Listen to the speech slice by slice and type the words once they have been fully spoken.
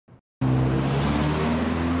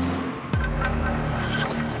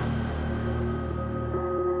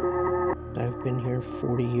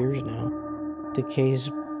40 years now. The case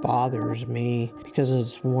bothers me because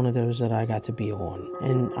it's one of those that I got to be on,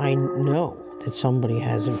 and I know that somebody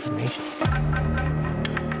has information.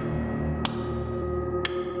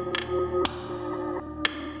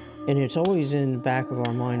 And it's always in the back of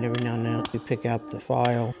our mind every now and then. We pick up the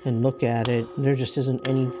file and look at it, and there just isn't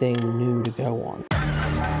anything new to go on.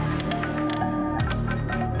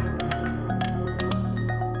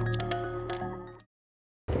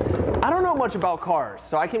 I don't know much about cars,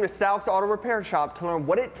 so I came to Stouck's Auto Repair Shop to learn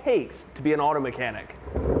what it takes to be an auto mechanic.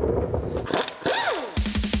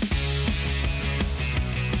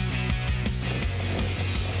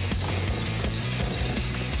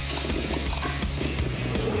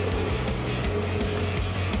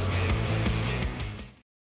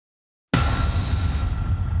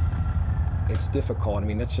 It's difficult. I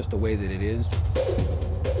mean, that's just the way that it is.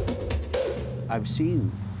 I've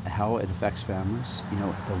seen how it affects families, you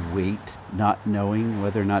know, the weight, not knowing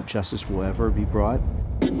whether or not justice will ever be brought.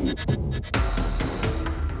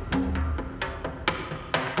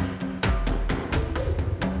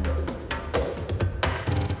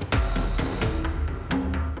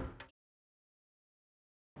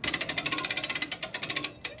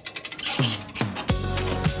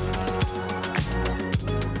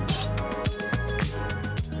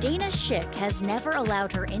 Schick has never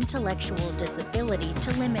allowed her intellectual disability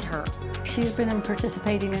to limit her. She's been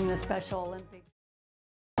participating in the Special Olympics.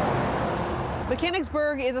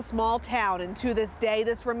 Mechanicsburg is a small town, and to this day,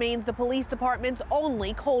 this remains the police department's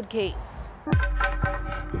only cold case.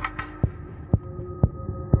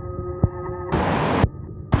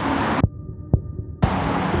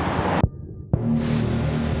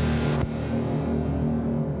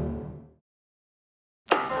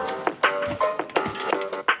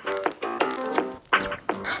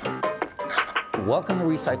 Welcome to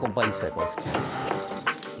Recycled Bicycles.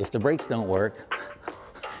 If the brakes don't work,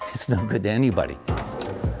 it's no good to anybody.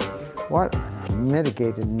 What a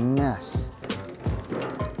mitigated mess.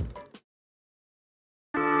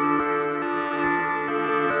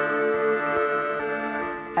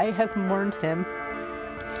 I have mourned him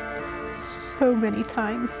so many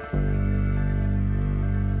times.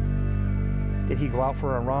 Did he go out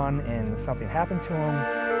for a run and something happened to him?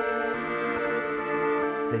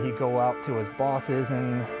 Did he go out to his bosses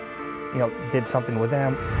and, did something with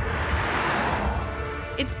them?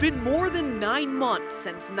 It's been more than 9 months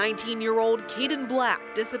since 19-year-old Caden Black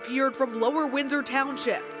disappeared from Lower Windsor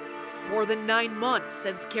Township. More than 9 months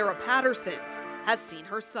since Kara Patterson has seen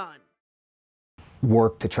her son.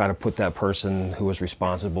 Work to try to put that person who was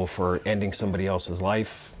responsible for ending somebody else's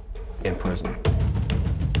life in prison.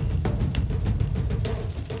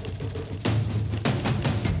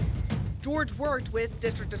 George worked with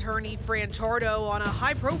District Attorney Fran Chardo on a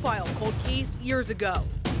high-profile cold case years ago.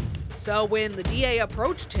 So when the DA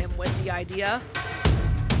approached him with the idea,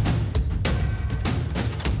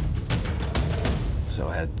 so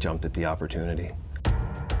I had jumped at the opportunity.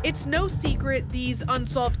 It's no secret these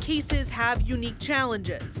unsolved cases have unique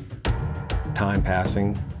challenges. Time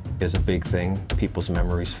passing is a big thing. People's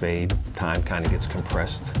memories fade. Time kind of gets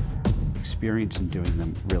compressed. Experience in doing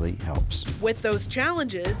them really helps. With those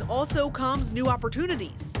challenges also comes new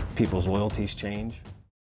opportunities. People's loyalties change.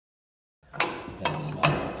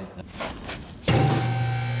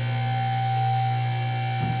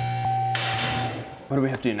 What do we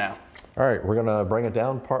have to do now? All right, we're gonna bring it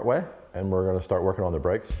down part way, and we're gonna start working on the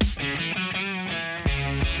brakes.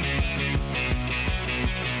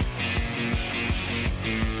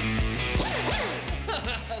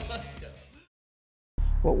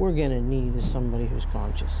 What we're gonna need is somebody who's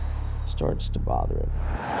conscious, starts to bother it.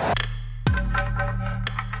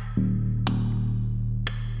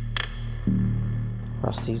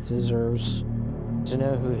 Rusty deserves to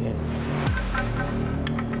know who hit him.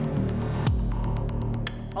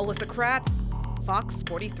 Alyssa Kratz, Fox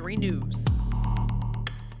 43 News.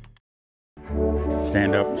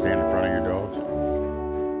 Stand up, stand in front of your dogs.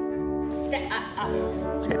 Stand up.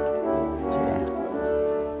 Sit down.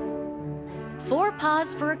 4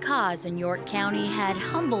 Paws for a Cause in York County had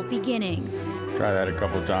humble beginnings. Try that a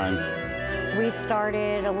couple times. We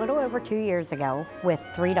started a little over 2 years ago with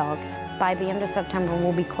 3 dogs. By the end of September,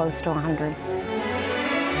 we'll be close to 100.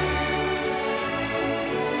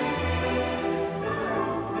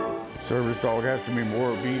 Service dog has to be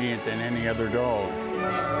more obedient than any other dog.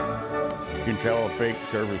 You can tell a fake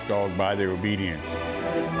service dog by their obedience.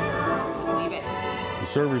 Leave it. The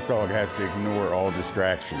service dog has to ignore all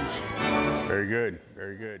distractions. Very good,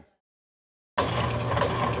 very good.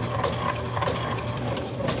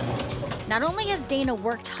 Not only has Dana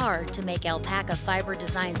worked hard to make alpaca fiber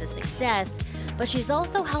designs a success, but she's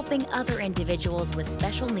also helping other individuals with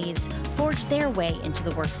special needs forge their way into the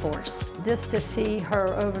workforce. Just to see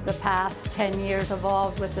her over the past 10 years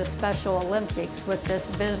evolve with the Special Olympics, with this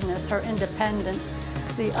business, her independence,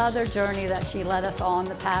 the other journey that she led us on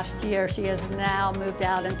the past year. She has now moved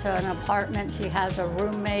out into an apartment. She has a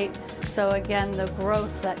roommate. So again, the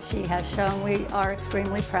growth that she has shown, we are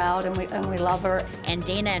extremely proud and we love her. And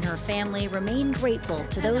Dana and her family remain grateful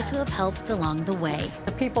to those who have helped along the way.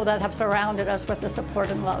 The people that have surrounded us with the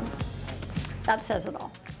support and love, that says it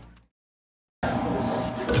all.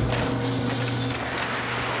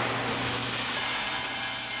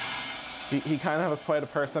 He kind of has quite a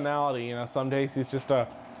personality, you know. Some days he's just a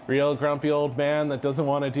real grumpy old man that doesn't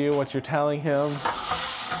want to do what you're telling him.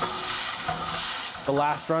 The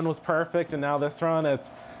last run was perfect, and now this run,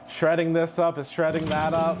 it's shredding this up, it's shredding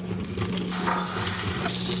that up.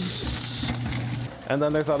 And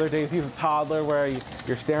then there's other days he's a toddler where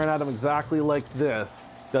you're staring at him exactly like this.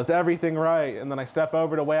 Does everything right, and then I step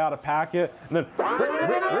over to weigh out a packet, and then rip, rip,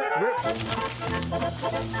 rip, rip.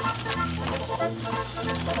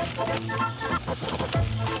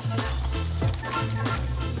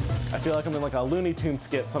 I feel like I'm in like a Looney Tunes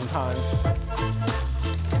skit sometimes.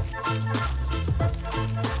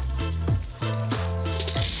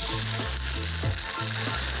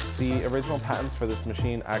 The original patents for this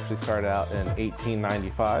machine actually started out in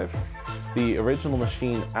 1895. The original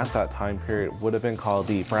machine at that time period would have been called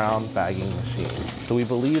the brown bagging machine. So we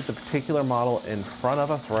believe the particular model in front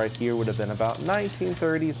of us right here would have been about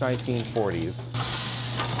 1930s, 1940s.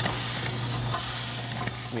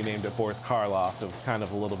 We named it Boris Karloff. It was kind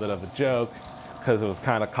of a little bit of a joke because it was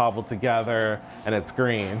kind of cobbled together and it's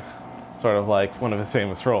green, sort of like one of his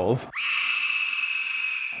famous roles.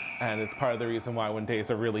 And it's part of the reason why when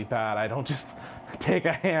days are really bad, I don't just take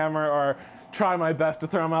a hammer or try my best to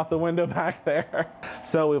throw them out the window back there.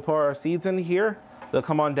 So we pour our seeds in here. They'll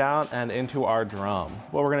come on down and into our drum.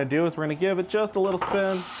 What we're gonna do is we're gonna give it just a little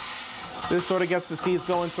spin. This sort of gets the seeds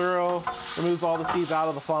going through, removes all the seeds out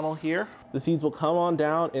of the funnel here. The seeds will come on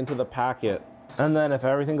down into the packet. And then if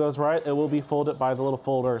everything goes right, it will be folded by the little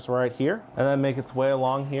folders right here, and then make its way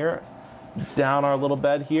along here, down our little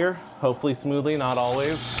bed here, hopefully smoothly, not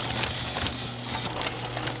always.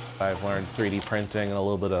 I've learned 3D printing and a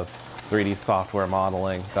little bit of 3D software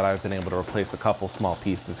modeling that I've been able to replace a couple small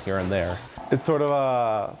pieces here and there. It's sort of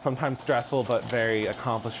a sometimes stressful but very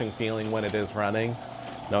accomplishing feeling when it is running,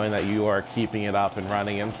 knowing that you are keeping it up and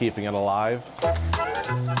running and keeping it alive.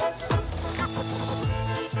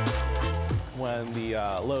 When the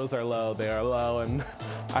lows are low, they are low, and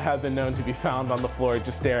I have been known to be found on the floor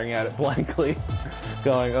just staring at it blankly,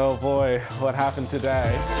 going, oh boy, what happened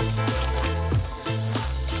today?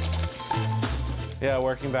 Yeah,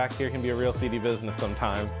 working back here can be a real seedy business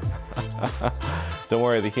sometimes. Don't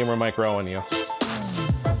worry, the humor might grow on you.